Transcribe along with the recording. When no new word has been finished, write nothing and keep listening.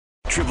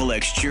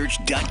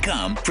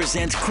XXXchurch.com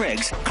presents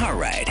Craig's Car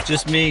Ride.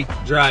 Just me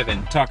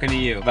driving, talking to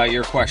you about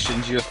your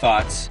questions, your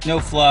thoughts. No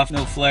fluff,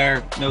 no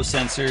flair, no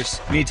censors.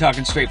 Me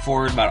talking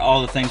straightforward about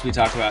all the things we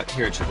talk about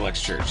here at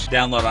XXX Church.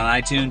 Download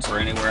on iTunes or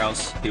anywhere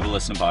else people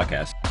listen to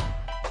podcasts.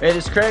 Hey,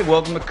 this is Craig.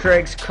 Welcome to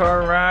Craig's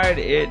Car Ride.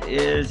 It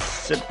is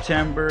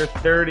September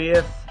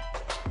 30th.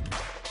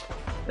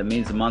 That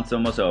means the month's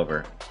almost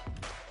over.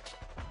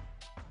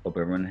 Hope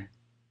everyone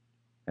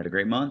had a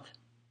great month.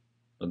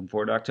 Looking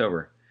forward to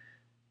October.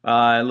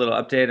 A little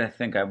update. I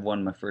think I've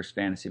won my first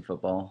fantasy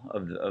football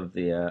of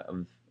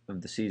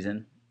the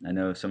season. I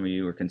know some of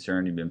you were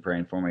concerned. You've been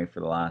praying for me for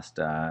the last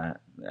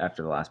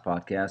after the last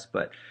podcast,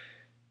 but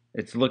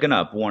it's looking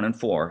up.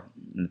 1-4.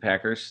 And the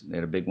Packers, they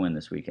had a big win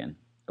this weekend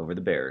over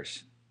the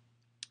Bears.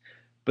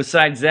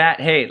 Besides that,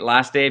 hey,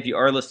 last day, if you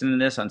are listening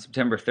to this on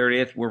September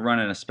 30th, we're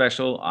running a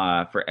special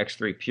for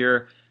X3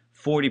 Pure,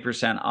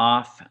 40%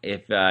 off.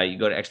 If you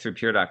go to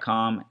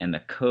x3pure.com and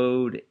the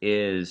code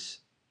is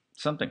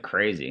something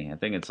crazy. I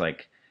think it's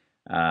like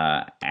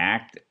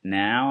Act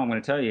Now. I'm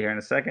going to tell you here in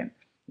a second.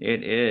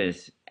 It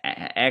is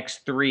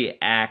X3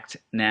 Act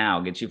Now.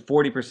 Gets you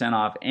 40%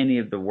 off any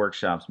of the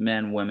workshops,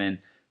 men, women,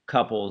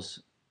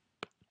 couples,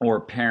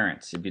 or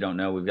parents. If you don't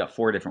know, we've got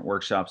 4 different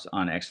workshops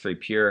on X3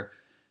 Pure.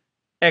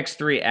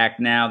 X3 Act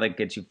Now, that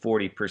gets you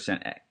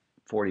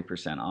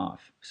 40%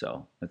 off.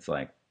 So it's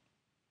like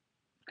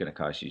going to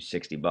cost you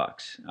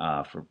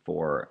 $60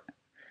 for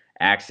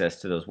access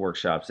to those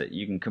workshops that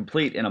you can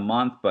complete in a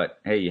month, but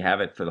hey, you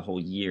have it for the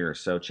whole year.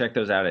 So check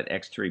those out at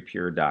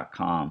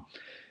x3pure.com.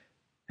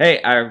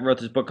 Hey, I wrote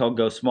this book called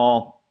Go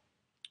Small.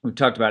 We've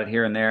talked about it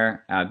here and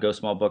there.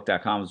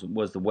 GoSmallBook.com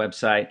was the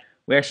website.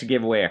 We actually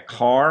gave away a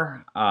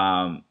car.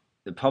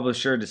 The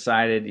publisher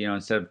decided,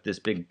 instead of this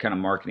big kind of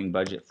marketing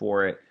budget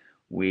for it,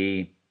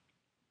 we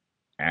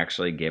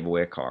actually gave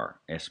away a car,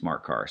 a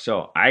smart car.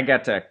 So I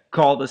got to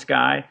call this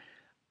guy.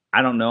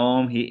 I don't know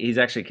him. He's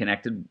actually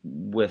connected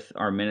with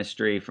our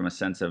ministry from a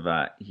sense of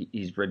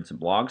he's written some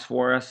blogs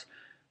for us.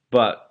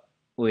 But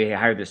we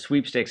hired this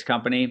sweepstakes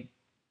company.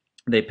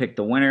 They picked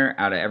the winner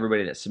out of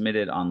everybody that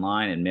submitted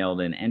online and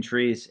mailed in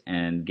entries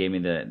and gave me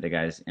the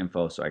guy's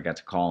info. So I got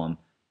to call him. I'm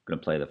going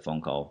to play the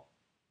phone call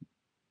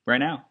right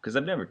now because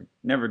I've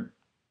never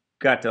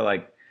got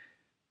to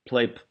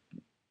play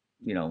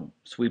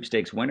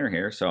sweepstakes winner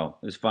here. So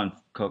it was a fun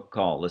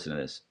call. Listen to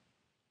this.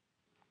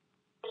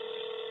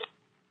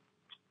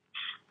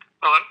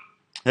 Hello?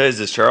 Hey, is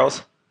this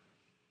Charles?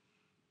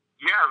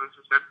 Yeah, this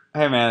is him.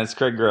 Hey, man, it's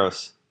Craig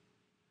Gross.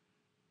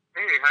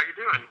 Hey, how you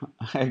doing?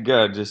 Hey,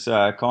 good. Just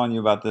calling you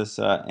about this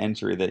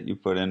entry that you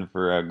put in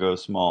for Go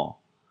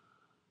Small.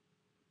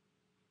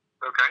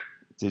 Okay.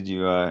 Did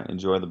you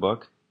enjoy the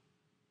book?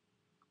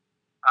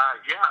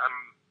 Yeah,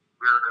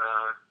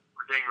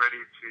 we're getting ready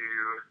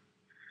to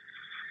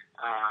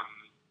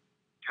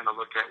kind of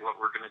look at what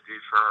we're going to do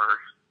for our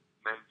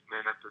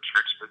men at the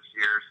church this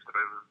year. So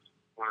it was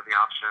one of the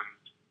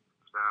options.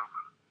 So,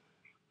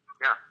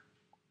 yeah.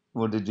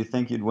 Well, did you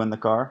think you'd win the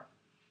car?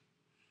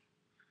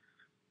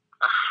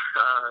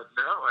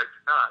 No, I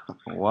did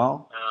not.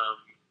 Well,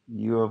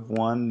 you have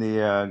won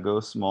the Go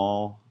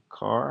Small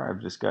car.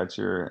 I've just got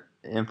your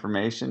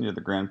information. You're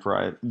the grand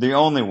prize, the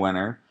only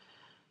winner.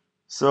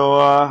 So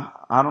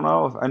I don't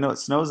know. I know it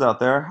snows out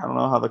there. I don't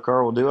know how the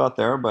car will do out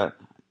there, but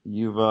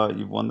you've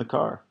won the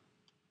car.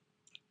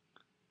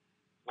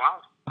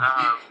 Wow.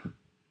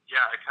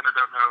 Yeah, I kind of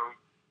don't know.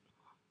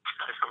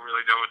 I don't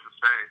really know what to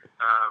say.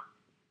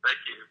 Thank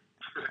you.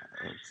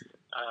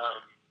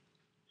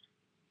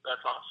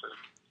 That's awesome.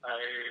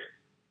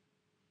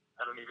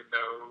 I don't even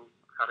know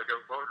how to go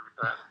forward with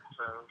that.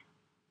 So.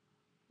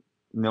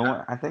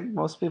 No, I think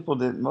most people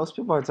did. Most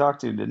people I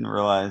talked to didn't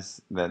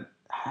realize that.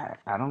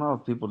 I don't know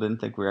if people didn't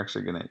think we were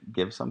actually going to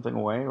give something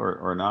away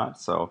or not.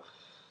 So,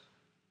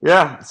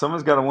 yeah,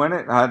 someone's got to win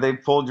it. They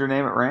pulled your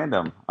name at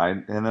random.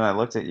 And then I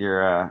looked at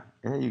your.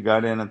 Yeah, you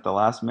got in at the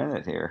last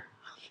minute here.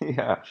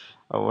 Yeah,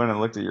 I went and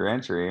looked at your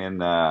entry,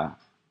 and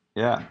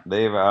yeah,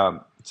 they've.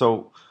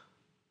 So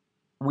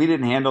we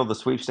didn't handle the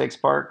sweepstakes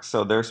part,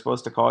 so they're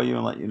supposed to call you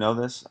and let you know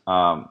this.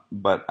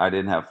 But I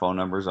didn't have phone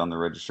numbers on the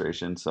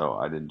registration, so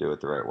I didn't do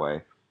it the right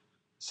way.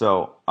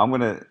 So I'm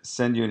going to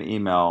send you an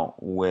email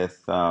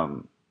with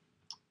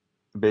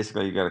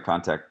basically you got to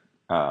contact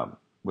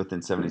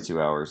within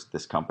 72 hours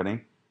this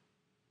company.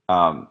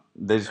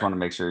 They just want to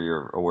make sure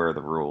you're aware of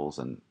the rules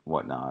and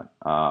whatnot.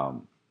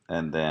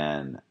 And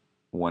then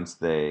once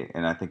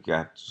and I think you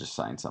have to just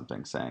sign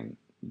something saying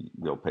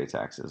you'll pay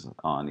taxes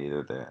on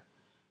either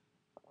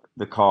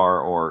the car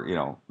or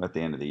at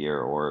the end of the year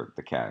or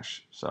the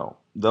cash. So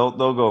they'll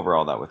go over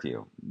all that with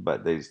you.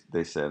 But they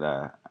said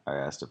I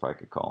asked if I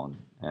could call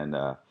and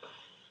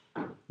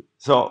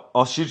so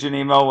I'll shoot you an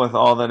email with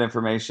all that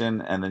information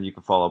and then you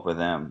can follow up with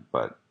them.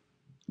 But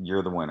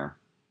you're the winner.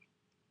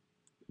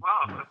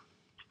 Wow, that's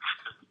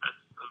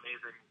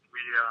amazing.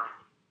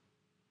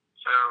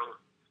 So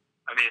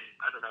I mean,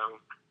 I don't know.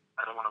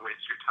 I don't want to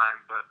waste your time,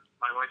 but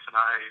my wife and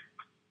I,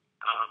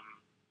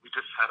 we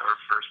just had our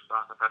first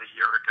son about a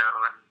year ago,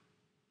 and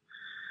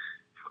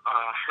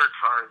her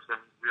car has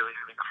been really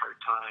having a hard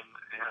time,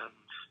 and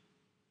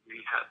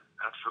we had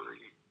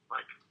absolutely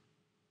like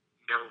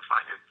no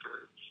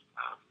finances,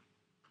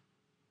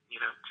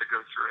 to go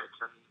through it,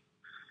 and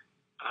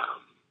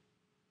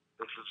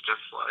this is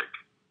just like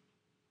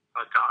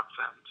a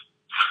godsend.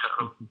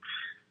 So,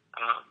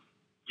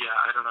 yeah,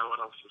 I don't know what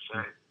else to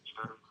say.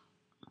 So,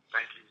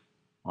 thank you.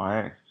 Well,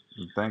 hey,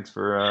 thanks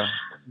for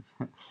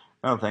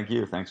no, thank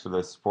you. Thanks for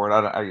the support.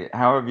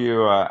 How have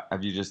you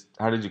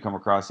how did you come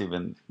across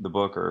even the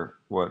book or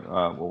what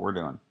we're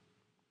doing?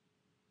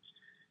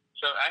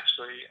 So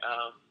actually,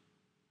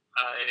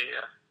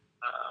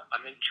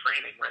 I'm in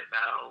training right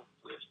now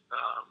with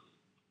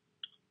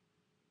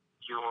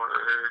your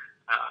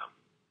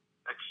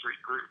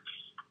X3 groups.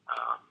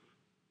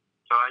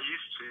 So I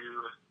used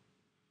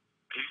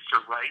to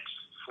write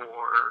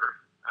for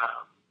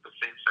the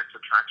same-sex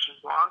attraction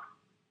blog,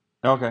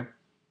 Okay.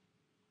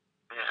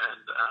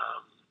 and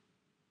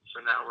so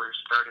now we're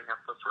starting up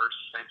the first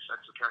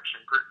same-sex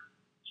attraction group.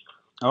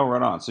 So, Oh,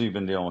 right on. So you've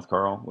been dealing with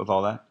Carl with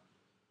all that?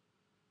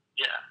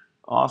 yeah.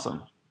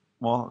 Awesome.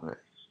 Well,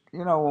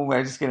 when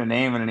I just get a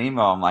name and an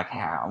email, I'm like,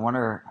 I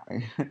wonder,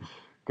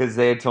 because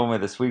they had told me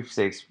the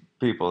sweepstakes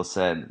people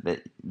said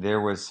that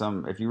there was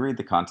some, if you read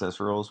the contest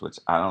rules, which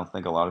I don't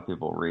think a lot of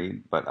people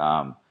read, but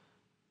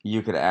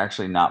you could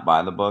actually not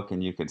buy the book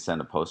and you could send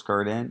a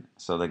postcard in.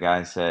 So the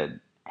guy said,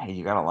 hey,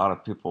 you got a lot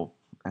of people.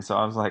 And so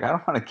I was like, I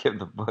don't want to give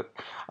the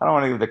book, I don't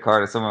want to give the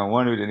card to someone,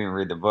 one, who didn't even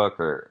read the book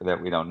or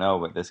that we don't know,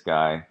 but this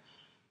guy,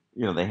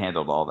 they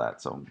handled all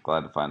that. So I'm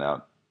glad to find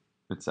out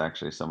it's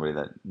actually somebody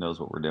that knows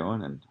what we're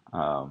doing. And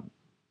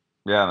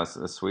yeah, that's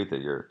sweet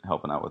that you're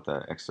helping out with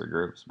the extra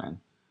groups, man.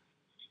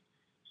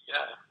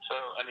 Yeah. So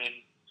I mean,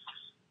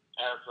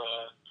 I have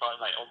probably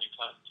my only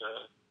time to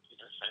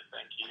say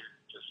thank you.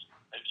 Just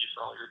thank you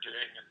for all you're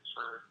doing and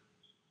for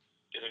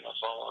giving us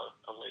all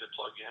a way to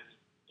plug in,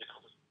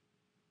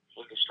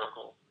 with the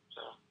struggle.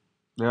 So.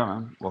 Yeah,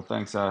 man. Well,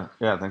 thanks.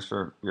 Yeah, thanks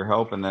for your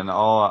help. And then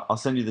I'll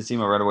send you this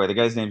email right away. The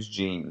guy's name's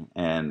Gene,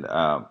 and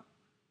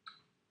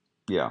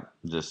yeah,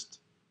 just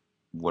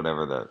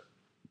whatever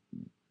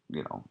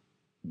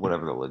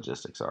whatever the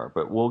logistics are.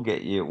 But we'll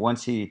get you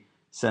once he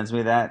sends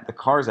me that. The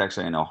car's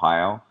actually in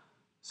Ohio,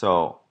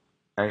 so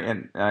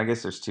and I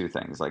guess there's two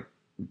things. Like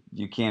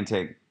you can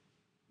take.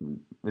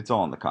 It's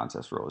all in the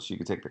contest rules. You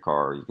could take the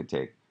car, or you could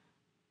take.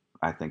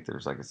 I think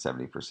there's like a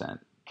 70%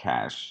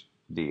 cash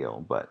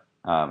deal, but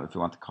if you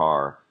want the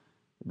car,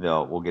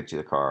 we'll get you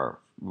the car.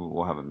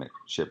 We'll have it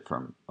shipped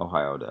from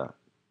Ohio to.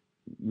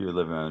 You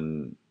live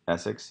in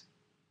Essex?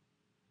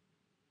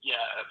 Yeah,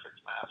 Essex,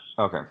 Mass.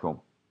 Okay,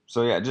 cool.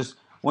 So yeah, just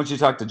once you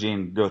talk to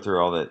Gene, go through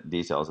all the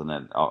details, and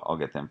then I'll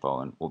get the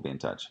info, and we'll be in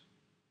touch.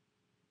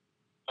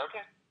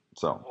 Okay.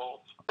 So.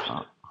 Well,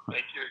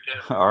 thank you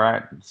again. All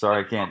right.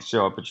 Sorry I can't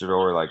show up at your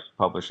door like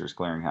Publishers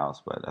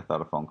Clearinghouse, but I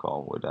thought a phone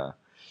call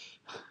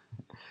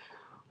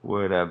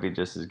would be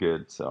just as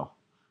good. So.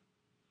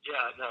 Yeah,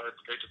 no,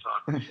 it's great to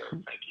talk. So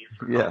thank you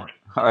for Yeah. calling.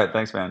 All right.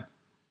 Thanks, man.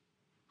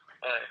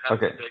 Have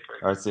Okay. a good day,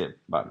 Craig. All right. See you.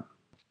 Bye.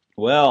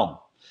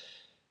 Well,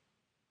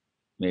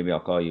 maybe I'll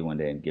call you one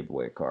day and give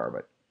away a car,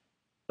 but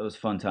it was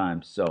fun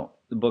times. So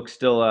the book's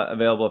still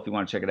available if you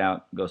want to check it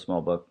out.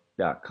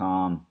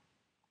 GoSmallBook.com,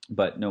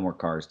 but no more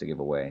cars to give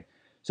away.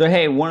 So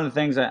hey, one of the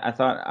things I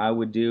thought I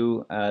would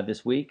do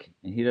this week,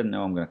 and he doesn't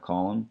know I'm going to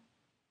call him.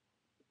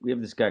 We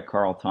have this guy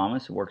Carl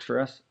Thomas who works for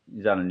us.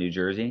 He's out of New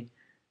Jersey.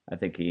 I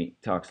think he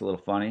talks a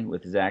little funny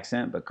with his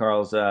accent, but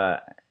Carl's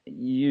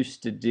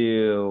used to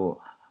do.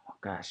 Oh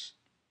gosh,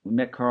 we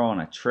met Carl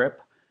on a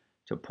trip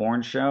to a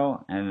porn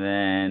show, and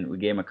then we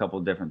gave him a couple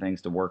of different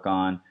things to work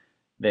on.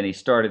 Then he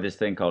started this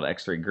thing called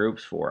X3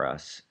 Groups for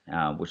us,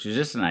 which was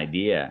just an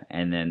idea,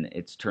 and then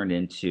it's turned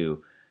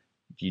into.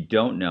 If you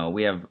don't know,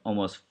 we have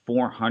almost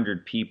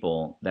 400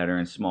 people that are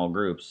in small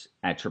groups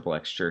at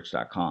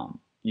XXXchurch.com.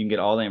 You can get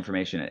all the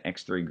information at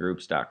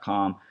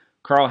x3groups.com.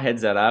 Carl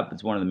heads that up.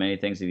 It's one of the many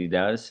things that he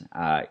does.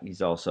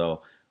 He's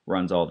also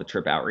runs all the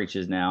trip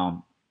outreaches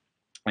now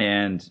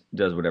and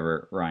does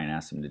whatever Ryan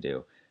asks him to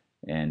do.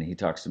 And he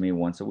talks to me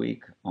once a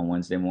week on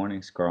Wednesday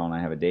mornings. Carl and I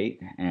have a date,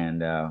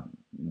 and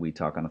we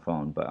talk on the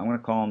phone. But I'm going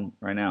to call him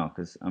right now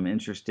because I'm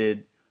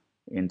interested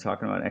in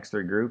talking about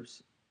X3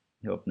 Groups.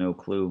 He'll have no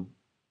clue.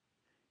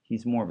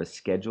 He's more of a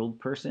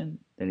scheduled person,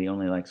 that he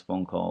only likes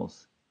phone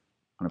calls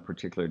on a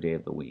particular day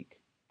of the week.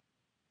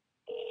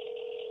 Hey,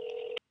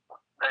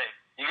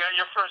 you got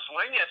your first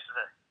win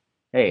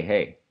yesterday.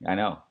 Hey, I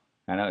know,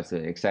 it's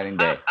an exciting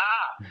day.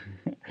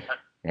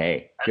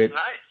 Hey, That's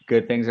nice.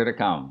 Good things are to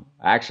come.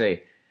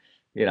 Actually,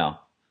 the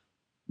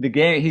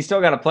game, he's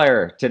still got a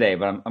player today,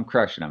 but I'm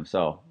crushing him.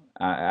 So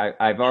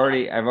I've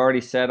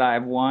already said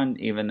I've won,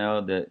 even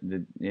though the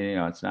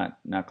it's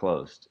not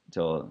closed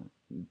till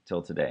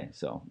today.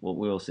 So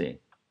we'll see.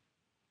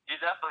 You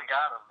definitely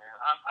got him, man.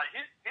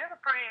 He had a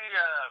pretty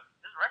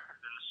his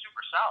record is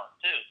super solid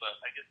too, but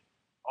I guess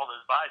all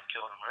those buys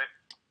killed him, right?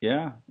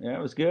 Yeah, it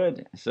was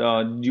good.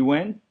 So did you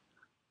win?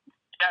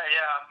 Yeah,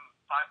 I'm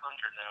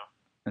 500 now.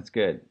 That's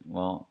good.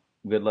 Well,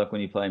 good luck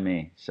when you play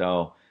me.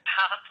 So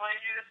How to play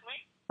you this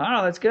week?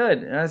 Oh, that's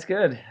good. That's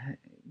good.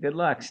 Good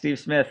luck. Steve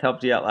Smith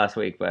helped you out last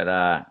week, but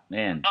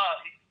man. Oh,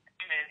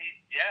 man,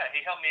 he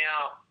helped me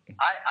out.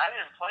 I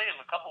didn't play him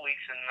a couple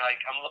weeks, and like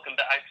I'm looking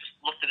back, I just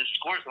looked at his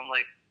scores. I'm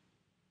like,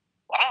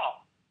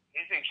 wow,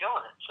 he's been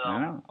killing it.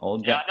 So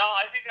Old guy. yeah, no,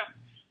 I think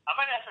I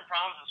might have some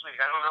problems this week.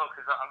 I don't know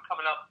because I'm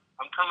coming up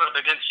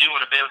against you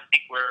in a bit of a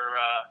week where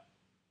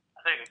I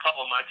think a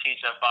couple of my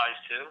teams have buys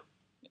too.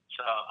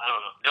 So I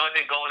don't know. The only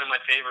thing going in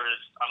my favor is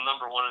I'm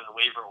number 1 in the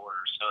waiver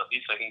order, so at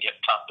least I can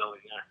get top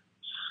billing there.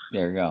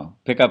 There you go.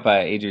 Pick up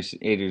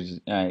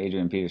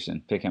Adrian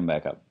Peterson. Pick him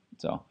back up.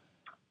 So.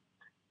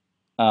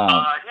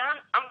 Yeah,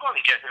 I'm going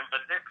to get him,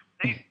 but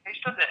they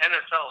said the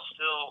NFL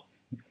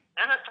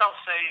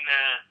saying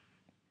that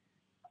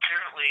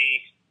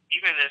apparently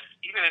even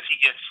if he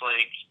gets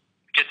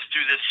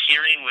through this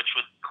hearing, which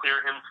would clear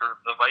him for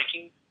the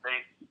Vikings,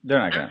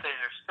 they're saying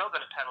they're still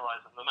going to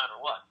penalize him no matter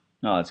what.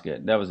 No, that's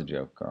good. That was a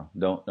joke, Carl.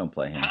 Don't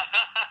play him. Oh,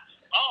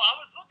 I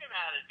was looking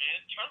at it, man.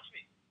 Trust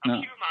me.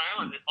 I'm keeping my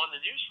eye on the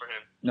news for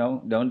him.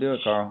 No, don't do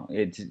it, Carl.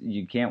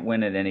 You can't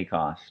win at any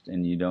cost,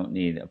 and you don't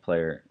need a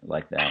player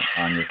like that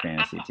on your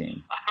fantasy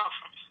team.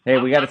 Hey,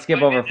 we got to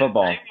skip over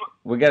football.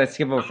 We got to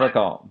skip over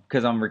football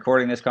because I'm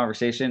recording this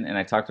conversation, and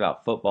I talked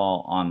about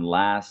football on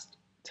last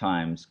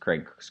time's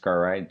Craig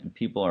Scarride, and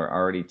people are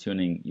already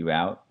tuning you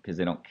out because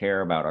they don't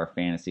care about our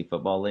fantasy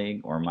football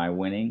league or my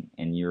winning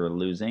and you're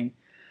losing.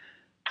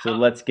 So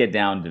let's get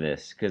down to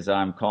this because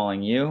I'm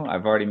calling you.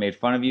 I've already made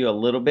fun of you a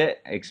little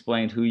bit,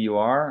 explained who you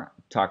are,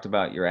 talked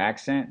about your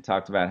accent,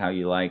 talked about how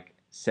you like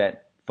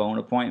set phone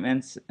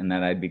appointments, and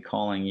that I'd be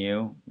calling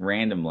you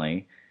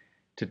randomly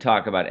to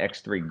talk about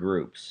X3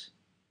 groups.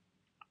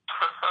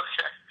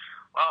 Okay.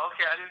 Well,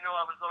 okay. I didn't know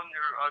I was on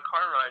your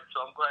car ride,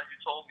 so I'm glad you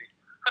told me.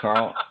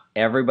 Carl,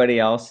 everybody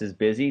else is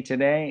busy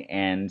today,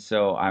 and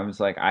so I was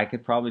like, I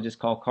could probably just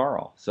call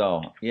Carl.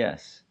 So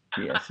yes,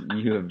 you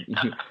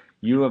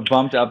have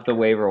bumped up the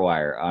waiver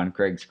wire on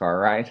Craig's car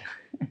ride.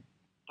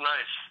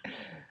 Nice.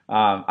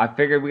 I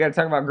figured we got to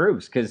talk about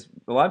groups because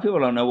a lot of people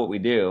don't know what we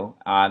do.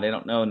 They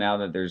don't know now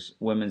that there's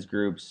women's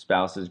groups,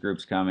 spouses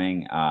groups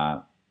coming.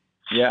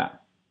 Yeah.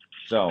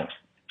 So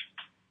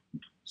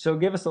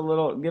give us a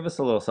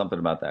little something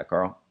about that,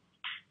 Carl.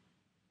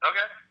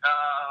 Okay.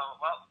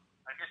 Well,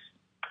 I guess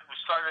we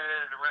started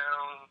it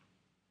around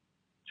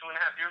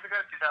 2.5 years ago,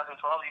 2012.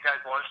 You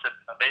guys launched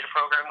a beta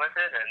program with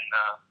it,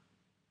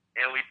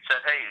 and we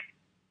said, hey,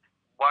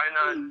 why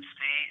not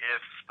see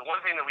if the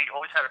one thing that we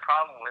always had a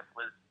problem with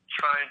was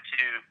trying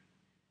to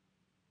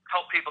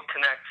help people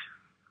connect,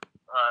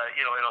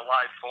 in a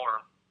live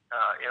forum.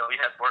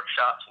 We had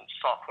workshops and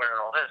software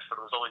and all this,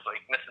 but it was always like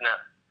missing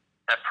that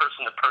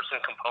person-to-person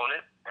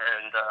component.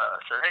 And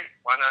said, hey,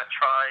 why not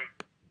try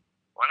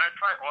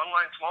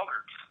online small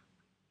groups?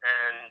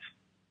 And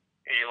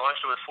you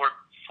launched it with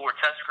four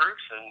test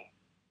groups and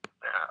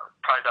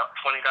probably about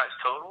 20 guys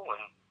total,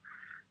 and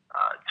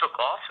it took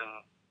off.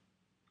 And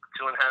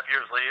 2.5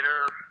 years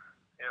later,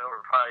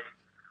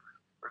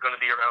 we're going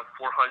to be around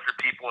 400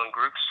 people in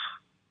groups,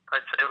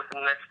 I'd say,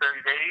 within the next 30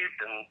 days,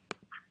 and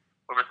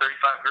over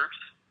 35 groups.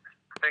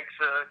 I think it's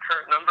the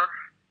current number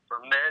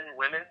for men,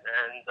 women,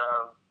 and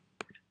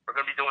we're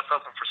going to be doing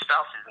something for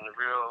spouses in the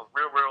real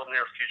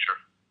near future.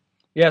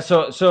 Yeah,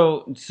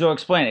 so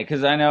explain it,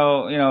 because I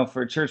know,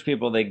 for church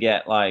people, they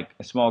get like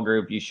a small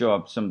group. You show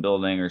up some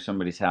building or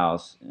somebody's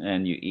house,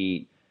 and you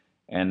eat,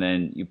 and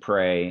then you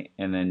pray,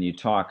 and then you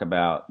talk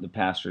about the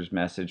pastor's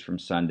message from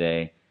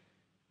Sunday.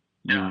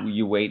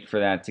 You wait for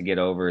that to get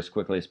over as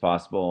quickly as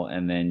possible,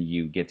 and then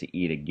you get to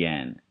eat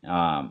again.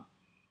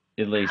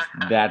 At least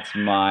that's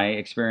my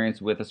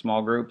experience with a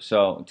small group.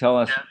 So tell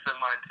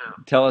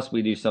us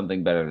we do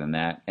something better than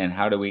that, and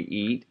how do we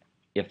eat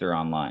if they're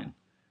online?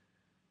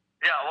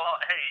 Yeah, well,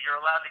 hey, you're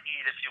allowed to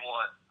eat if you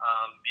want.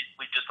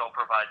 We just don't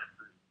provide the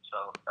food,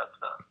 so that's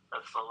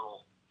the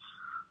little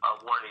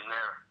warning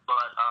there.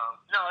 But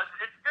no,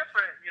 it's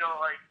different.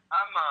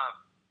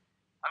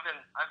 I've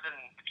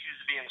been accused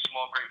of being a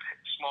small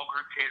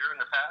group hater in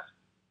the past.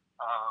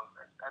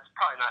 That's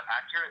probably not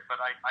accurate,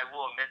 but I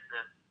will admit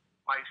that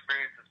my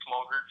experience with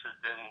small groups has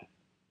been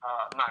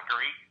not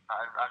great.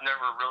 I've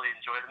never really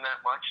enjoyed them that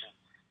much, and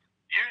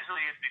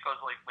usually it's because,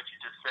 like what you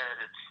just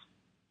said, it's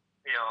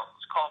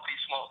coffee,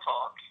 small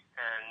talk,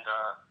 and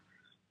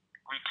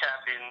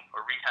recapping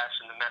or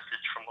rehashing the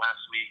message from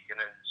last week, and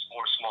then it's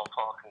more small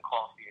talk and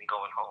coffee and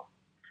going home,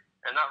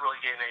 and not really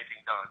getting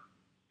anything done.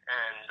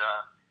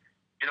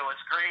 And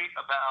what's great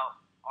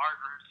about our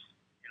groups,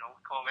 we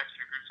call them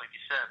extra groups, like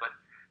you said, but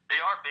they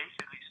are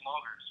basically small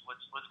groups.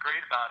 What's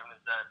great about them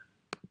is that,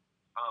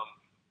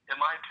 in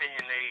my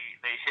opinion,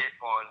 they hit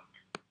on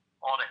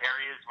all the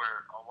areas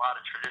where a lot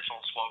of traditional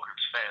small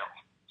groups fail.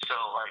 So,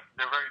 like,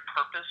 they're very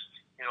purposed.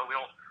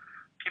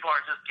 People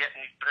aren't just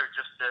getting together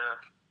just to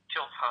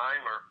kill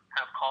time or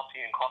have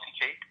coffee and coffee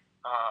cake.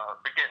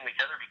 They're getting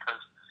together because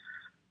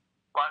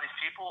a lot of these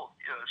people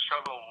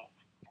struggle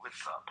with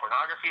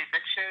pornography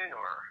addiction,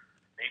 or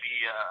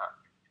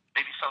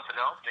maybe something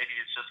else. Maybe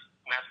it's just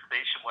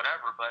masturbation,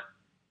 whatever. But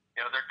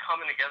they're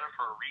coming together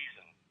for a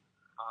reason.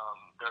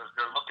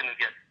 They're looking to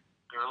get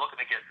they're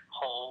looking to get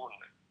whole and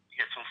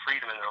get some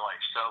freedom in their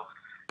life. So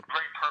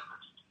very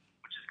purposed,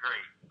 which is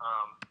great.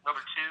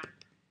 Number two,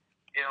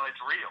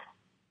 it's real.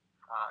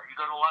 You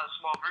go to a lot of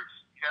small groups,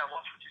 you gotta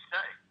watch what you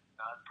say.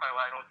 That's probably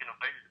why I don't get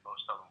invited to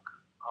most of them.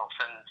 I'll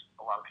send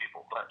a lot of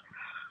people, but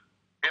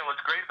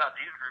what's great about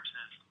these groups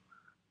is,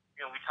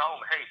 we tell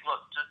them, hey,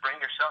 look, just bring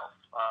yourself.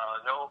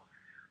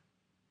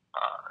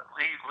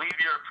 Leave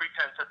your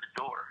pretense at the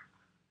door.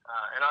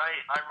 And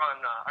I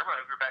run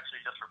a group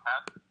actually just for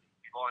pastors.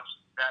 We launched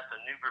a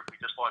new group we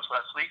just launched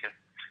last week, and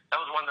that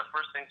was one of the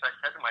first things I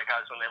said to my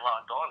guys when they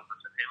logged on. I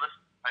said, hey,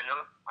 listen,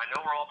 I know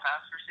we're all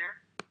pastors here,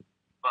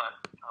 but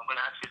I'm going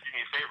to ask you to do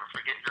me a favor.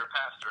 Forget you're a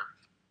pastor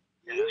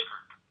in this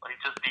group. Like,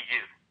 just be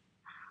you.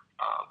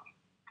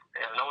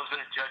 And no one's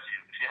going to judge you.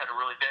 If you had a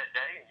really bad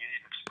day and you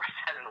need to express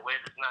that in a way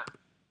that's not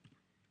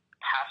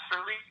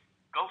pastorly,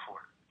 go for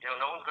it.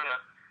 No one's going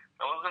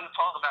to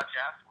talk about you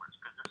afterwards,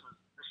 because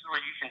this is where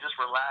you can just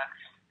relax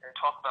and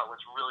talk about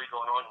what's really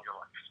going on in your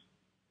life.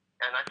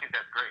 And I think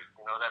that's great.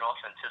 That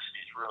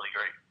authenticity is really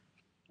great.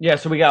 Yeah,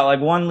 so we got like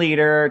one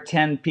leader,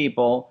 10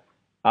 people.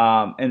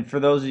 And for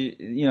those of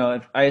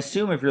you, I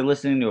assume if you're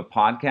listening to a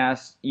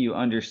podcast, you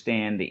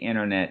understand the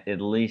internet,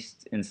 at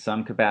least in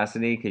some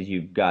capacity, because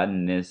you've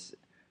gotten this,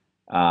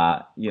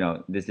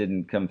 this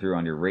didn't come through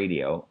on your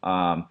radio.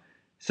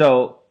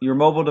 So your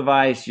mobile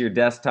device, your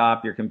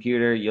desktop, your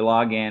computer, you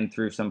log in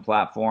through some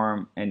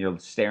platform and you're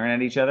staring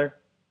at each other?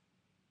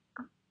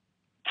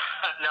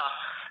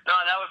 No,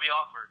 that would be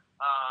awkward.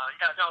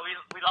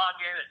 We log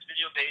in, it's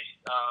video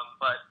based,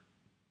 but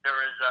there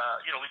is,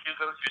 we do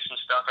go through some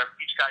stuff.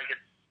 Each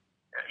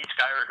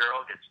guy or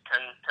girl gets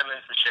 10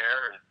 minutes to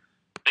share, and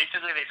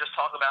basically they just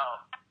talk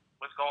about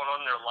what's going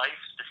on in their life,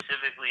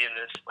 specifically in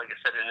this, like I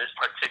said, in this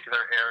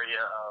particular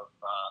area of,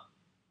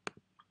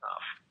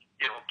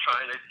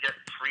 trying to get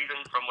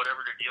freedom from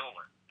whatever they're dealing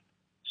with.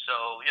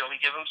 So, we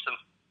give them some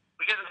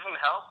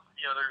help.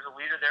 There's a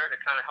leader there to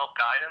kind of help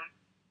guide them,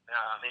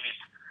 maybe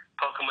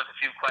poke them with a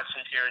few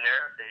questions here and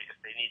there if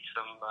they need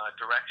some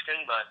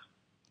direction, but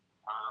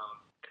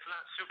it's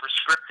not super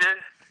scripted,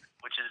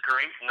 which is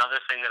great.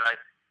 Another thing that I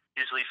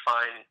usually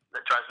find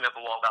that drives me up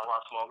a wall about a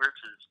lot of small groups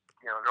is,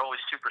 they're always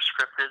super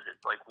scripted.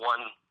 It's like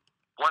one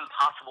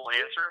possible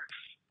answer.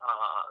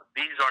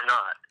 These are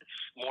not. It's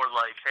more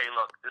like, hey,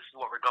 look, this is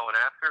what we're going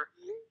after.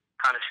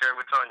 Kind of share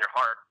what's on your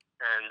heart.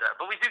 And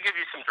but we do give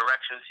you some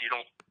directions so you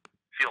don't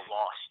feel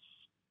lost.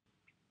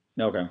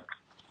 Okay.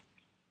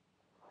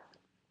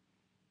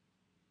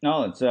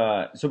 No, it's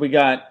so we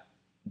got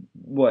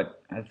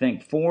I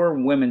think 4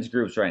 women's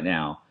groups right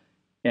now,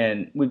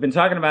 and we've been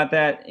talking about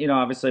that.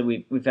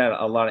 Obviously we've had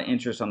a lot of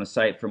interest on the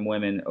site from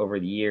women over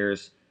the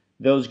years.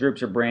 Those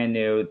groups are brand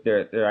new.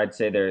 I'd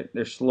say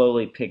they're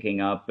slowly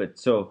picking up. But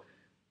so,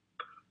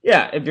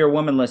 yeah, if you're a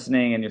woman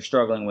listening and you're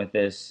struggling with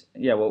this,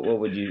 yeah, what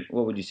would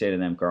you say to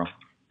them, Carl?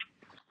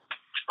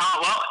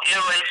 Well,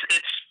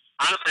 it's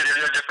honestly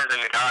they're no different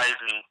than the guys,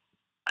 and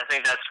I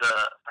think that's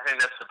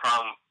the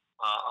problem.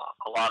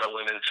 A lot of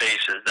women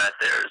face is that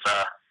there's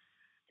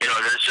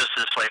just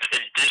this like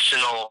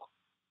additional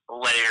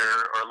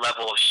layer or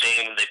level of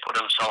shame they put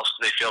themselves.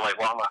 They feel like,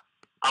 well,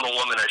 I'm a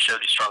woman, I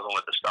should be struggling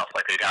with this stuff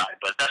like a guy,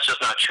 but that's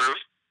just not true.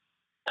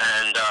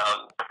 And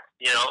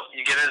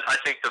you get in. I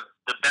think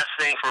the best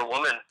thing for a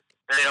woman,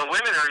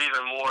 women are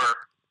even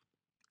more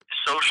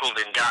social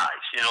than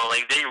guys.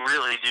 Like they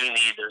really do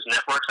need those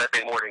networks. I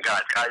think more than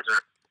guys. Guys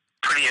are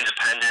pretty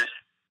independent.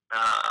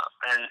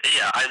 And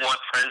yeah, I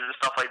want friends and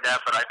stuff like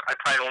that, but I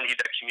probably don't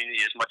need that community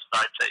as much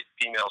as I'd say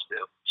females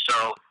do.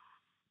 So,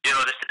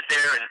 to sit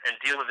there and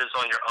deal with this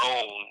on your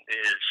own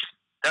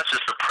that's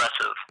just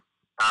oppressive.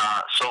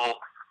 So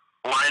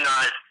why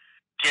not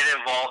get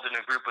involved in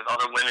a group with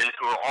other women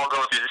who are all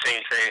going through the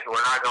same thing, who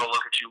are not going to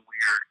look at you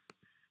weird,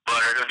 but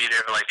are going to be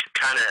there like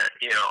kind of,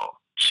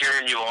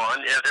 cheering you on.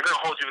 Yeah, they're going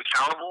to hold you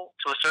accountable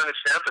to a certain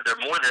extent, but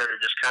they're more there to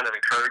just kind of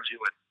encourage you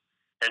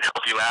and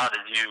help you out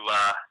as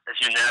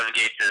you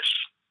navigate this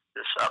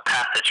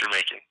path that you're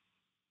making.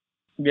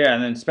 Yeah,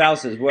 and then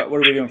spouses. What are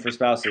we doing for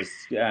spouses?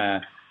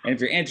 And if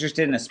you're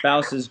interested in a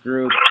spouses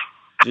group,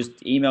 just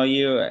email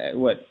you.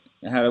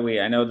 How do we?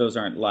 I know those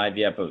aren't live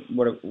yet, but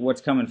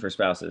what's coming for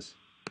spouses?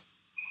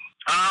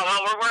 Well,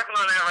 we're working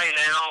on that right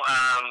now.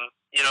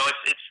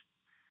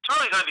 It's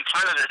really going to be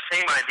kind of the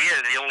same idea.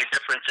 The only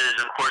difference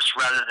is, of course,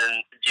 rather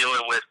than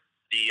dealing with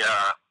the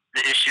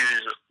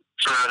issues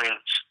surrounding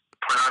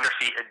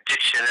pornography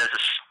addiction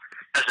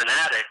as an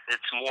addict,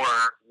 it's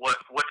more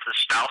what's the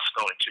spouse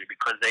going through,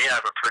 because they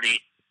have a pretty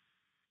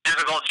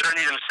difficult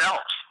journey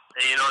themselves.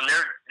 And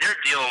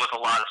they're dealing with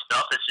a lot of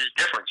stuff. It's just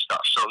different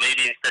stuff. So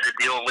maybe instead of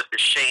dealing with the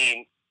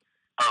shame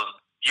of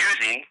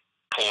using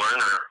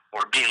porn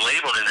or being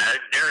labeled an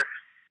addict, they're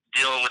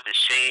dealing with the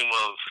shame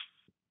of,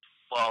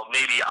 well,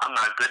 maybe I'm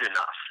not good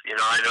enough.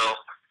 I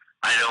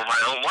know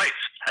my own wife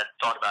had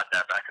thought about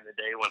that back in the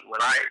day when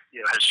I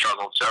had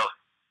struggled. So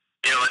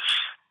they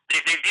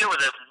deal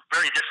with a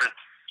very different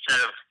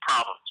set of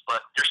problems,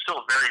 but they're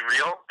still very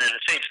real. And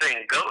the same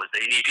thing goes.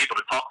 They need people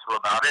to talk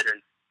to about it. And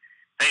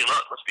hey,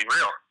 look, let's be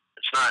real.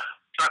 It's not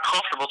not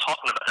comfortable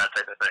talking about that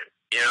type of thing.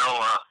 You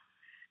know,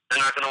 they're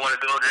not going to want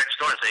to go next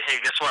door and say,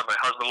 hey, guess what? My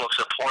husband looks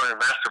at porn and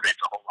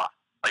masturbates a whole lot.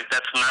 Like,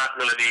 that's not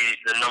going to be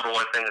the number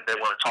one thing that they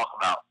want to talk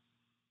about.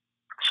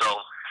 So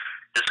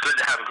it's good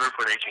to have a group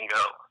where they can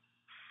go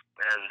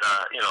and,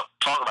 you know,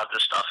 talk about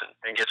this stuff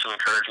and get some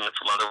encouragement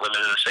from other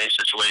women in the same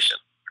situation.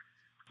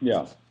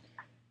 Yeah.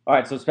 All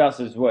right. So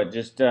spouses, what?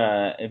 Just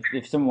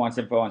if someone wants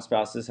info on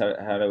spouses,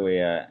 how do we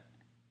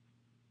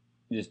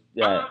just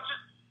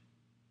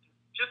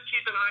just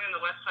keep an eye on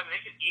the website. They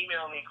can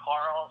email me,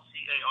 Carl,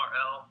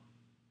 C-A-R-L.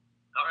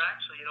 Or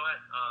actually, you know what?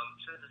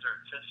 Since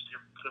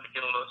you're going to be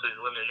dealing most of these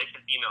women, they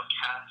can email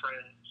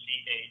Catherine,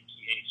 C-A-T-H-E-R-I-N-E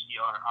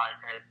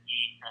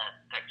at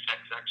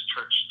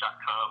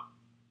XXXchurch.com.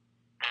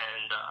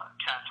 And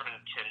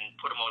Catherine can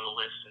put them on the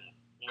list and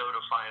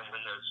notify them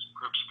when those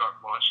groups start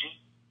launching.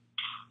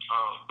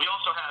 We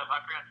also have,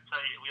 I forgot to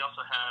tell you, we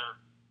also have,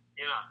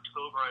 in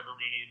October, I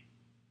believe,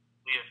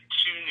 we have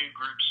 2 new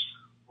groups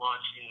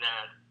launching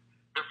that.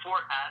 They're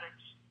for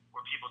addicts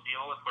or people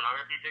dealing with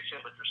pornography addiction,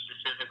 but they're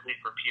specifically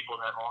for people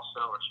that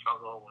also are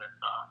struggling with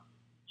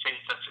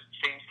same-sex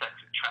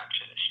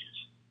attraction issues.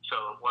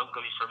 So one's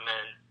going to be for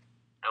men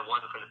and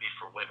one's going to be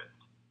for women.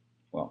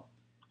 well?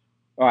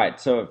 All right.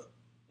 So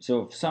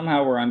if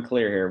somehow we're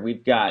unclear here,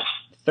 we've got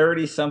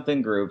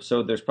 30-something groups.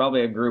 So there's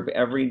probably a group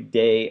every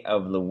day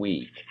of the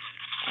week.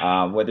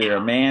 Whether you're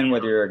a man,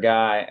 whether you're a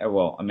guy,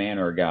 well, a man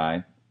or a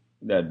guy,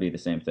 that'd be the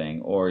same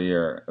thing. Or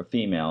you're a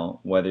female,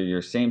 whether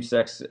you're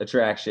same-sex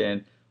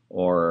attraction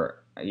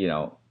or, you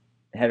know,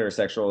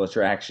 heterosexual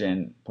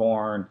attraction,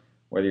 porn,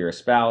 whether you're a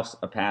spouse,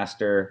 a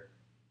pastor,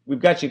 we've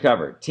got you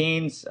covered.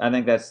 Teens, I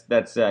think that's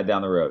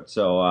down the road.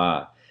 So,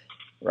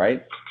 right?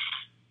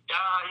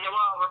 Yeah,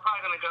 well, we're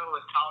probably going to go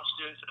with college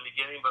students in the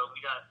beginning, but we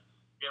have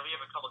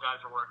a couple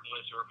guys we're working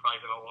with who are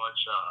probably going to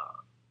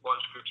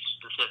launch groups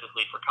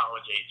specifically for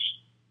college age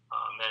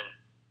men,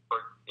 or,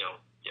 you know,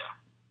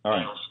 All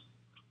right. males.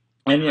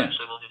 And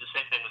eventually we'll do the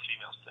same thing with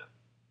females too.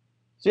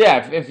 So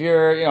yeah, if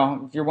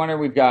you're wondering,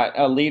 we've got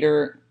a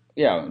leader.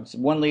 Yeah, it's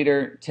 1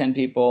 leader, 10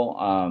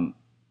 people.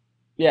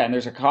 Yeah, and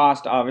there's a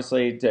cost,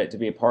 obviously, to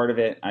be a part of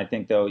it. I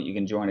think, though, you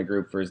can join a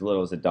group for as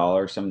little as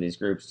 $1. Some of these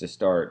groups to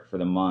start for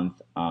the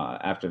month.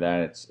 After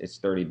that, it's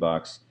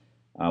 $30.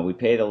 We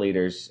pay the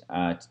leaders,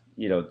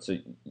 you know, so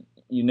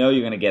you know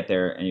you're going to get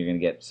there, and you're going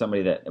to get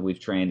somebody that we've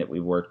trained, that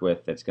we've worked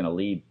with, that's going to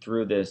lead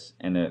through this,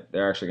 and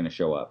they're actually going to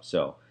show up.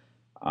 So,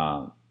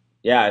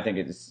 yeah, I think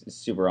it's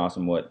super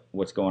awesome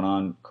what's going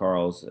on.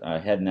 Carl's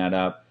heading that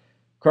up.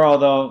 Carl,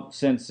 though,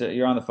 since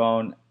you're on the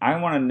phone, I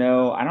want to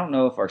know, I don't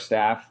know if our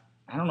staff,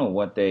 I don't know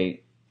what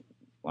they,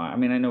 well, I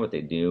mean, I know what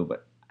they do,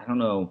 but I don't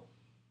know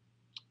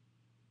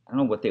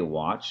what they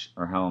watch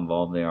or how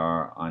involved they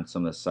are on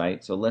some of the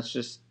sites. So let's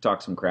just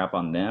talk some crap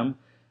on them.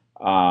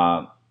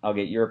 I'll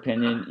get your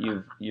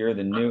opinion. You're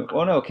the new,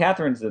 oh no,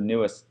 Catherine's the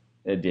newest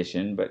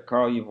addition, but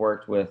Carl, you've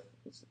worked with,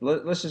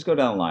 let's just go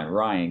down the line.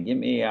 Ryan, give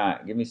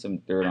me some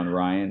dirt on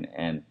Ryan,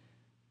 and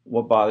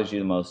what bothers you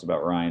the most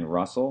about Ryan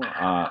Russell,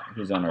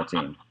 who's on our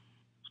team?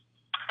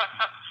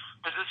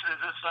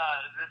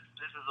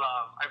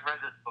 I've read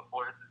this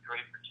before. This is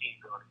great for team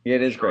building. Yeah,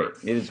 it is great.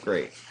 It is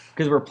great.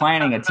 Because we're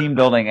planning a team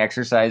building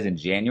exercise in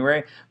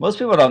January. Most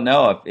people don't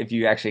know if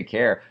you actually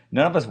care.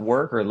 None of us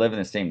work or live in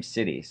the same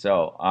city.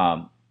 So,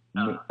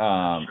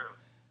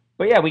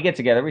 but yeah, we get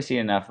together. We see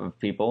enough of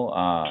people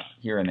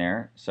here and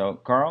there. So,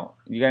 Carl,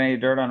 you got any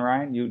dirt on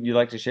Ryan? You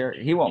like to share?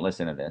 He won't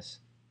listen to this.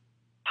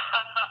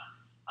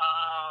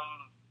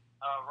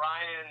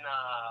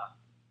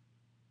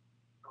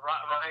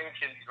 Ryan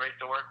can be great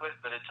to work with,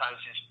 but at times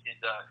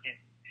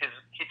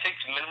he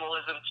takes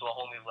minimalism to a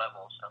whole new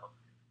level. So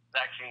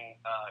that can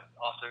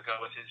also go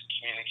with his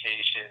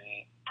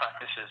communication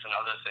practices and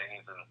other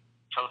things. And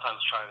sometimes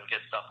trying to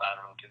get stuff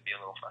out of him can be a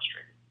little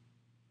frustrating.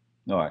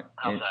 All right.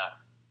 How's that?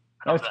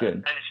 That's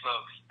good. And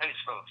he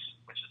smokes,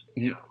 which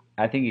is,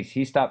 I think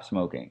he stopped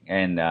smoking,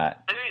 and I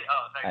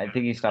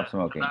think he stopped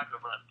smoking.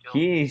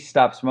 He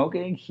stopped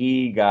smoking.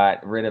 He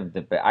got rid of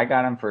I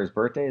got him for his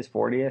birthday, his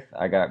 40th.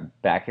 I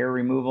got back hair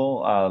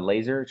removal,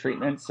 laser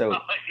treatment. So,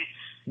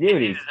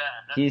 dude,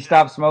 he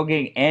stopped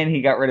smoking and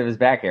he got rid of his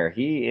back hair.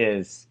 He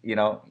is,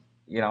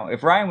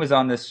 if Ryan was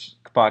on this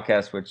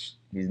podcast, which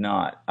he's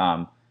not,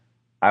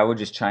 I would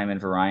just chime in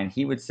for Ryan.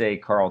 He would say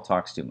Carl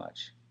talks too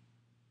much.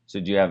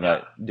 So, do you have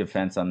a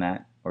defense on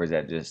that, or is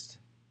that just?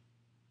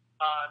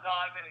 No,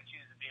 I've been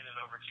accused of being an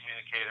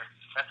over-communicator.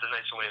 That's a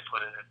nicer way of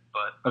putting it.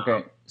 But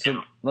okay,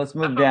 so let's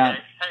move down.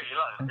 Okay. Hey,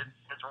 look,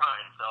 it's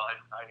Ryan, so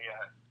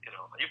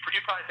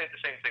you probably think the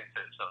same thing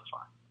too, so it's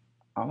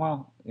fine.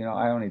 Well,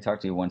 I only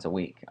talk to you once a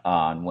week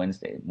on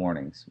Wednesday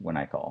mornings when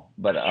I call.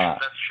 But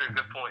that's true.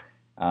 Good point.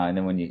 And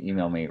then when you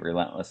email me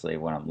relentlessly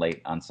when I'm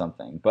late on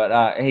something.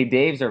 But hey,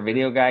 Dave's our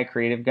video guy,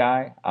 creative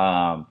guy.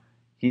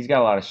 He's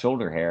got a lot of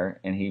shoulder hair,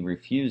 and he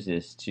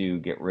refuses to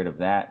get rid of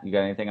that. You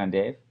got anything on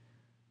Dave?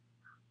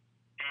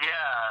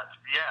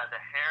 Yeah,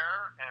 the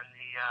hair and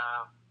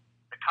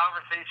the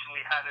conversation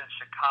we had in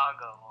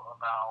Chicago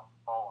about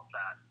all of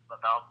that,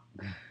 about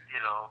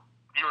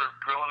you were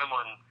grilling him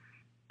on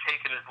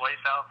taking his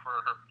wife out for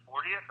her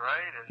 40th,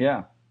 right? And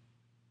Yeah.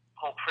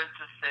 whole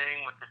princess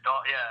thing with the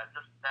dog. Yeah,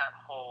 just that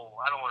whole.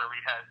 I don't want to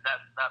rehash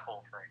that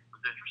whole thing. It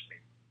was interesting.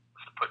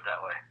 Let's put it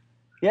that way.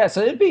 Yeah,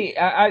 so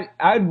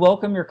I'd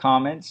welcome your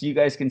comments. You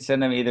guys can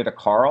send them either to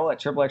Carl at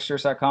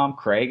XXXchurch.com,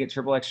 Craig at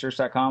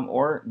XXXchurch.com,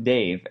 or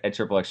Dave at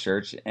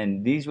XXXchurch.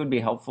 And these would be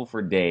helpful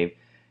for Dave.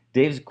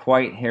 Dave's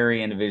quite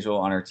hairy individual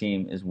on our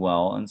team as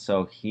well, and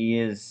so he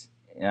is.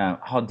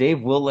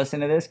 Dave will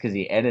listen to this because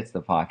he edits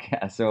the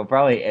podcast, so he'll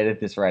probably edit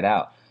this right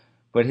out.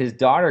 But his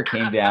daughter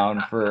came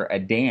down for a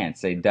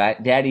dance, a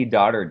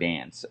daddy-daughter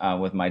dance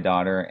with my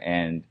daughter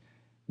and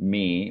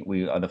me.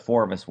 We the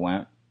four of us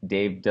went.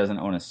 Dave doesn't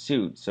own a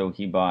suit, so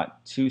he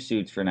bought 2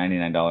 suits for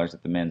 $99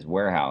 at the Men's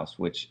Warehouse,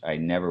 which I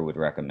never would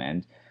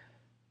recommend.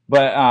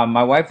 But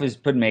my wife was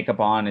putting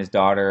makeup on his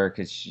daughter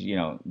because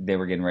they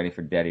were getting ready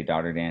for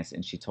daddy-daughter dance,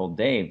 and she told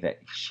Dave that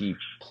she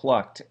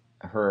plucked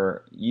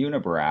her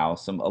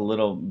unibrow, a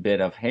little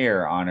bit of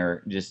hair on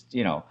her,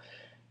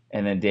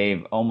 and then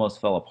Dave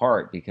almost fell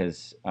apart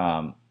because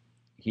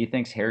he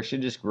thinks hair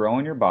should just grow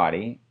in your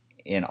body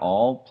in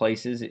all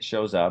places it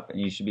shows up, and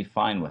you should be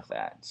fine with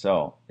that.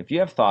 So if you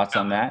have thoughts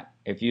on that,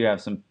 if you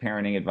have some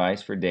parenting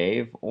advice for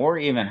Dave, or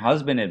even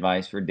husband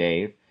advice for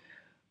Dave,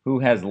 who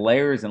has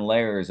layers and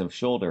layers of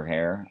shoulder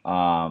hair,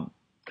 kind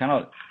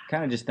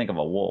of just think of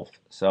a wolf.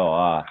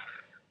 So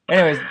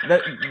anyways,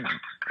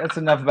 that's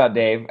enough about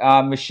Dave.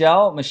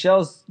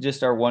 Michelle's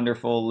just our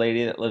wonderful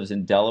lady that lives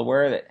in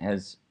Delaware that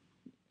has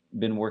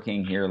been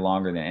working here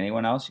longer than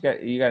anyone else.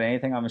 You got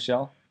anything on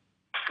Michelle?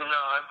 No,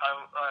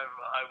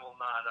 I will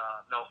not.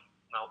 No.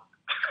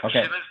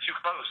 Okay. She lives too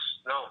close.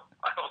 No,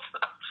 I don't.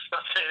 I'm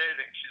not saying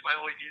anything. She's my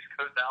only East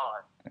Coast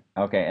ally.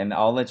 Okay, and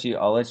I'll let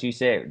you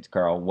say it,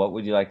 Carl. What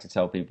would you like to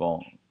tell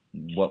people?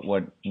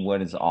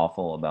 What is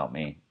awful about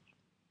me?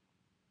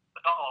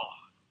 Oh,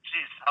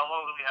 geez, how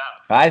long do we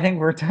have? I think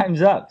we're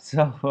time's up.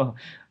 So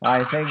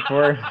I think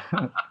we're.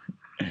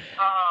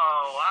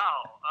 Oh wow.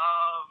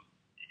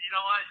 You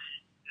know what?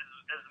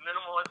 As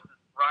minimalist as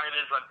Ryan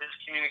is on his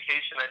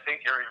communication, I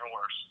think you're even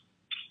worse.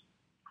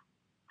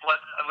 What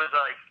it was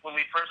like when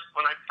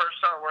I first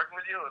started working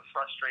with you, it would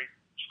frustrate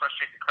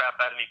the crap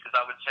out of me because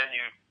I would send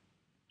you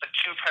a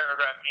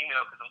 2-paragraph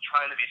email because I'm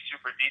trying to be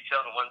super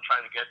detailed in what I'm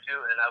trying to get to,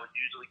 and I would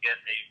usually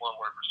get a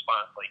 1-word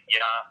response like,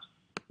 yeah,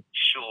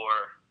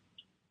 sure,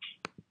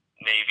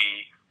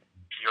 maybe,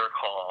 your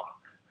call.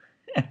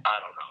 I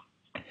don't know.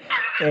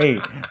 Hey,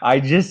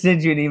 I just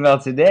sent you an email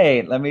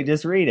today. Let me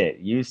just read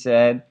it. You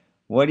said,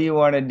 what do you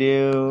want to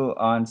do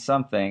on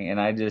something?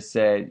 And I just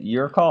said,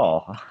 your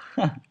call.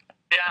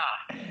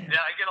 Yeah,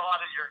 I get a lot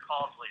of your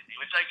calls lately,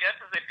 which I guess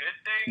is a good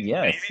thing.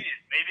 Yes.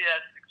 Maybe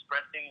that's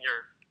expressing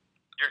your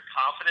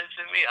confidence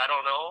in me. I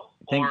don't know.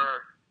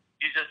 Or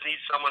you just need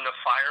someone to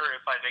fire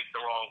if I make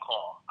the wrong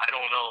call. I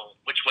don't know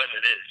which one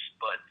it is,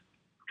 but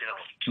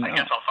I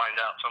guess I'll find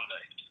out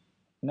someday.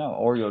 No,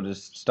 or you'll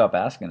just stop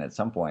asking at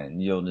some point,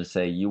 and you'll just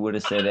say, you would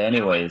have said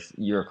anyways,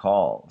 your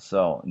call.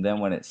 So then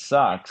when it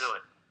sucks,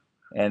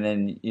 and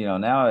then,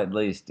 now at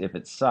least if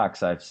it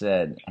sucks, I've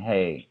said,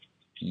 hey,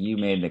 you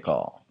made the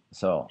call.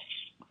 So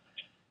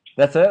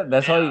that's it?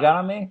 That's all you got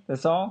on me?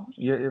 That's all?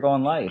 You're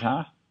going light,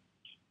 huh?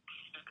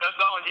 That's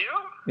on you?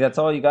 That's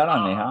all you got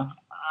on me, huh?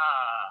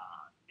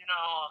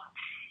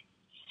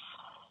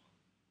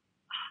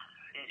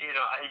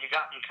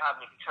 You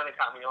kind of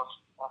got me off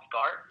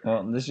guard.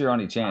 Well, this is your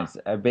only chance.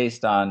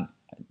 Based on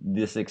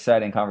this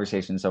exciting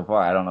conversation so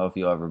far, I don't know if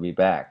you'll ever be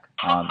back.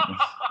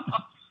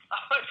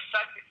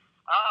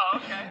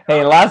 Okay.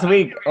 Hey, last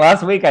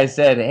week I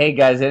said, hey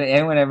guys,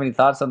 anyone have any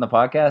thoughts on the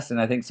podcast?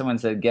 And I think someone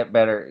said,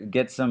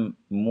 get some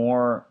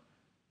more.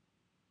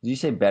 Did you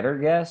say better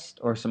guest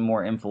or some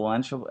more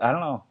influential? I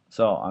don't know.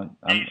 So I'm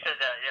you said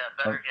that, yeah,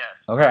 better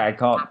guest. Okay, I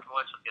called.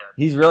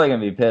 He's really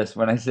gonna be pissed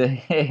when I say,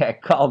 hey, I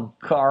called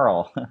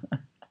Carl.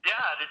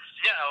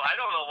 I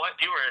don't know what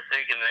you were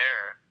thinking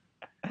there.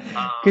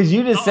 Because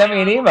you just sent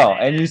me an email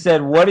and you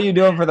said, what are you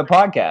doing for the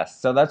podcast?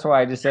 So that's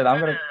why I just said,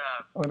 I'm gonna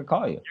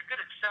call you. You're good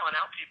at selling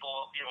out people,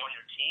 on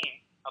your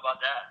team. How about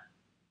that?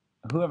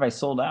 Who have I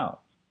sold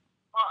out?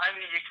 Well, I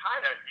mean, you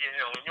kind of,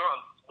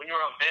 when you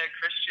were on Bad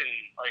Christian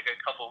like a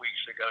couple of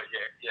weeks ago,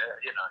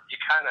 you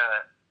kind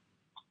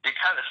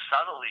of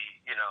subtly,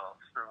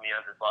 threw me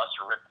under the bus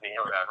or ripped me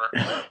or whatever.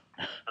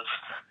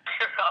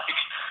 You're like,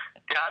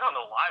 I don't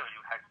know why you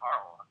had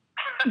Carl on.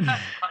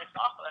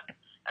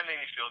 That made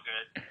me feel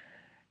good.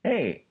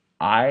 Hey,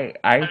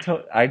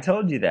 I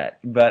told you that,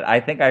 but I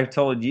think I've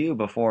told you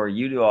before.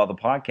 You do all the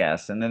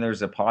podcasts, and then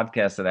there's a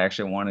podcast that I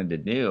actually wanted to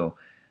do.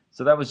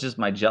 So that was just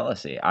my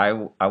jealousy. I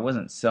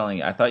wasn't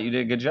selling. I thought you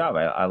did a good job.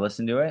 I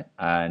listened to it,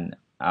 and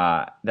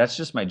that's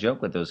just my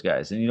joke with those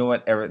guys. And you know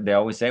what? They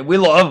always say, we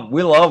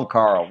love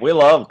Carl. We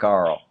love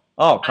Carl.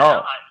 Oh,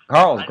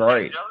 Carl's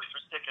great. For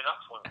sticking up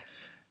for him.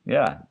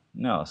 Yeah.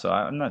 No. So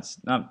I'm not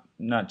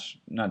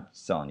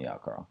selling you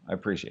out, Carl. I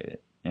appreciate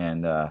it.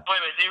 And wait a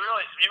minute. Do you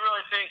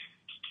really think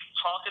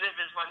talkative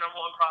is my number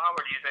one problem,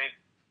 or do you think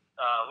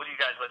what do you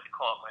guys like to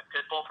call it, my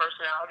pit bull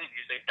personality? Do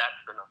you think that's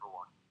the number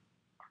one?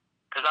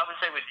 Because I would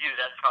say with you,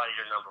 that's probably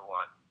your number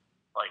one.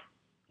 Like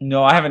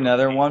No, I have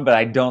another one, but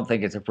I don't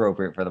think it's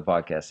appropriate for the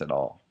podcast at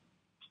all.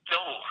 No,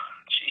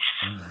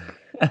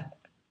 jeez.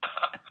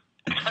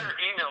 You better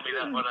email me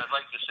that one. I'd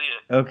like to see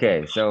it.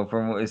 Okay, so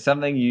from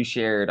something you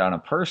shared on a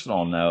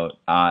personal note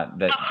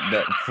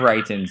that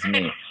frightens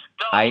me. No,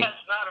 I that's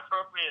not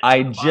appropriate.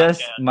 I for the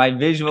just podcast. my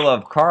visual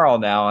of Carl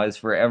now has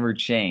forever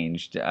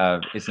changed.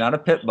 It's not a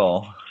pit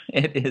bull.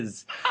 It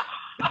is.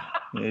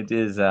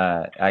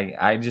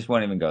 I just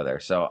won't even go there.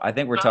 So I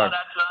think we're No, talking.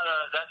 that's not.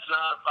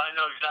 I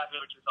know exactly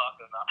what you're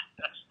talking about.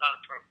 That's not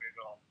appropriate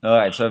at all. All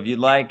right. So if you'd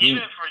like,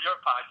 Even for your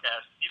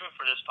podcast, even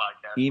for this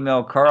podcast.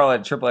 email Carl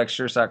at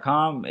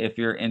XXXchurch.com if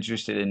you're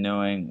interested in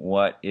knowing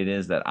what it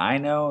is that I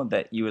know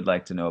that you would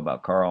like to know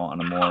about Carl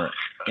on a more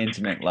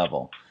intimate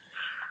level.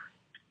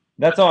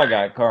 That's all I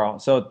got, Carl.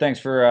 So thanks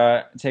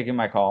for taking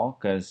my call,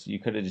 because you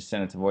could have just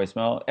sent it to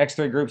voicemail.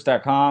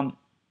 X3groups.com.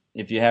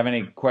 If you have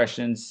any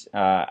questions,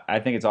 I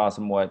think it's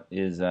awesome what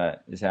is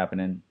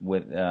happening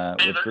with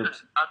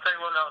groups. I'll tell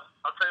you what I'll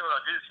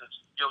do, since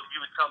you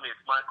would tell me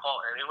it's my call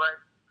anyway.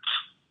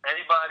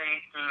 Anybody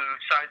who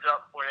signs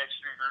up for an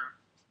X3 group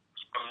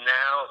from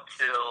now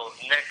till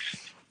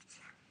next,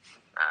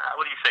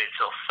 what do you say,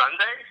 till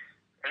Sunday?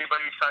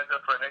 Anybody who signs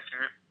up for an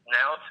X3 group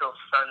now till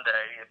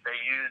Sunday, if they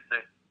use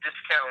the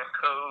discount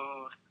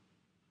code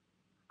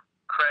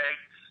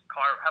Craig's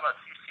car, how about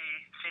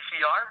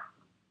CCR?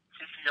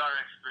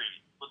 CCRX3.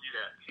 We'll do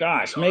that.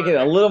 Gosh, make it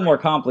a little more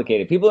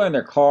complicated. People are in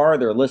their car,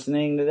 they're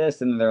listening to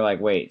this, and they're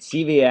like, wait,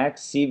 CVX,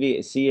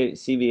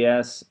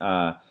 CVS,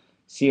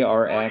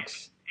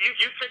 CRX.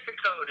 You pick the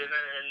code, and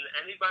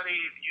anybody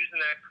using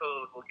that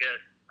code will get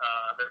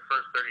their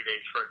first 30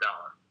 days for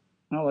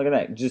 $1. Oh, look at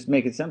that. Just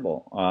make it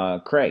simple.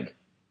 Craig.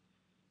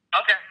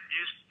 Okay.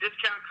 Use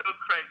discount code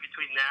Craig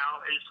between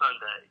now and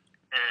Sunday,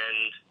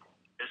 and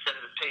instead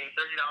of paying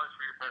 $30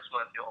 for your first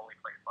month,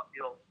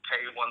 you'll pay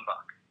 $1.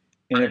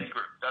 And Any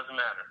group, doesn't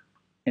matter.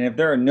 And if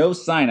there are no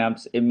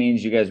signups, it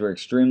means you guys were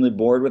extremely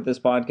bored with this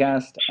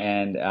podcast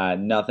and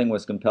nothing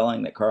was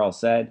compelling that Carl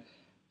said.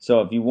 So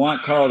if you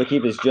want Carl to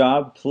keep his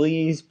job,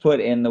 please put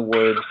in the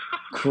word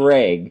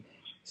Craig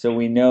so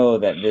we know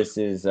that this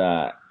is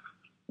that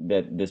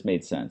this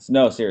made sense.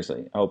 No,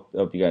 seriously. I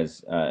hope you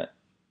guys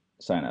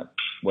sign up,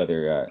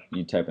 whether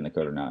you type in the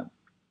code or not.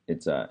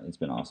 It's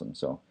been awesome.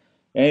 So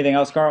anything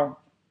else, Carl?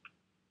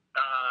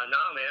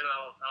 No, man.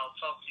 I'll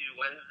talk to you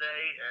Wednesday,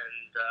 and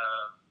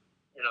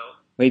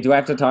Wait, do I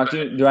have to talk to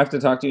you? Do I have to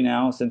talk to you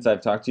now? Since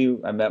I've talked to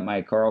you, I met my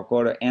Carl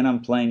quota, and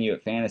I'm playing you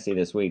at fantasy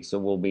this week, so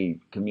we'll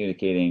be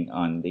communicating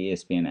on the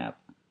ESPN app.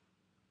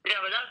 Yeah,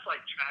 but that's like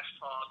trash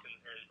talk, and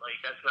like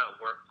that's not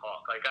work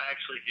talk. Like I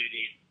actually do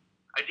need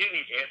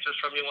answers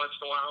from you once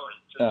in a while, and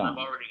since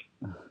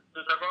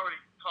I've already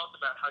talked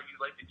about how you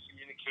like to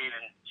communicate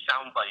in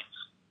sound bites,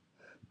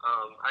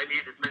 I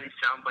need as many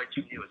sound bites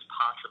from you as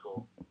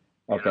possible.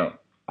 Okay,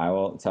 I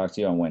will talk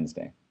to you on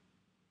Wednesday.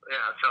 Yeah,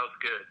 sounds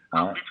good.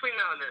 All right. Between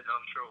now and then,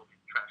 I'm sure we'll be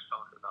trash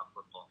talking about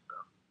football. So.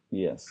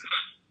 Yes.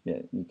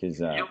 Yeah, because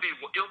you'll be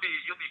back. You'll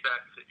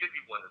be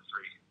 1 of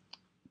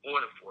 3,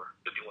 1 of 4.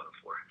 You'll be 1 of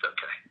 4. It's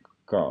okay.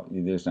 Carl,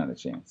 there's not a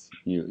chance.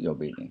 You'll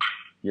beat me.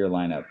 Your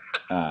lineup,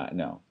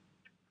 no.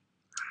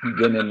 You're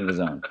getting into the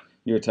zone.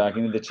 You're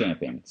talking to the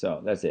champion.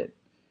 So that's it.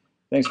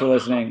 Thanks for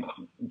listening.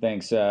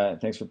 Thanks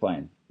for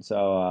playing.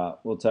 So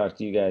we'll talk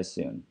to you guys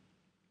soon.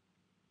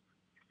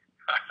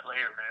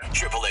 Later, man.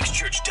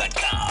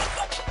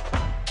 XXXchurch.com.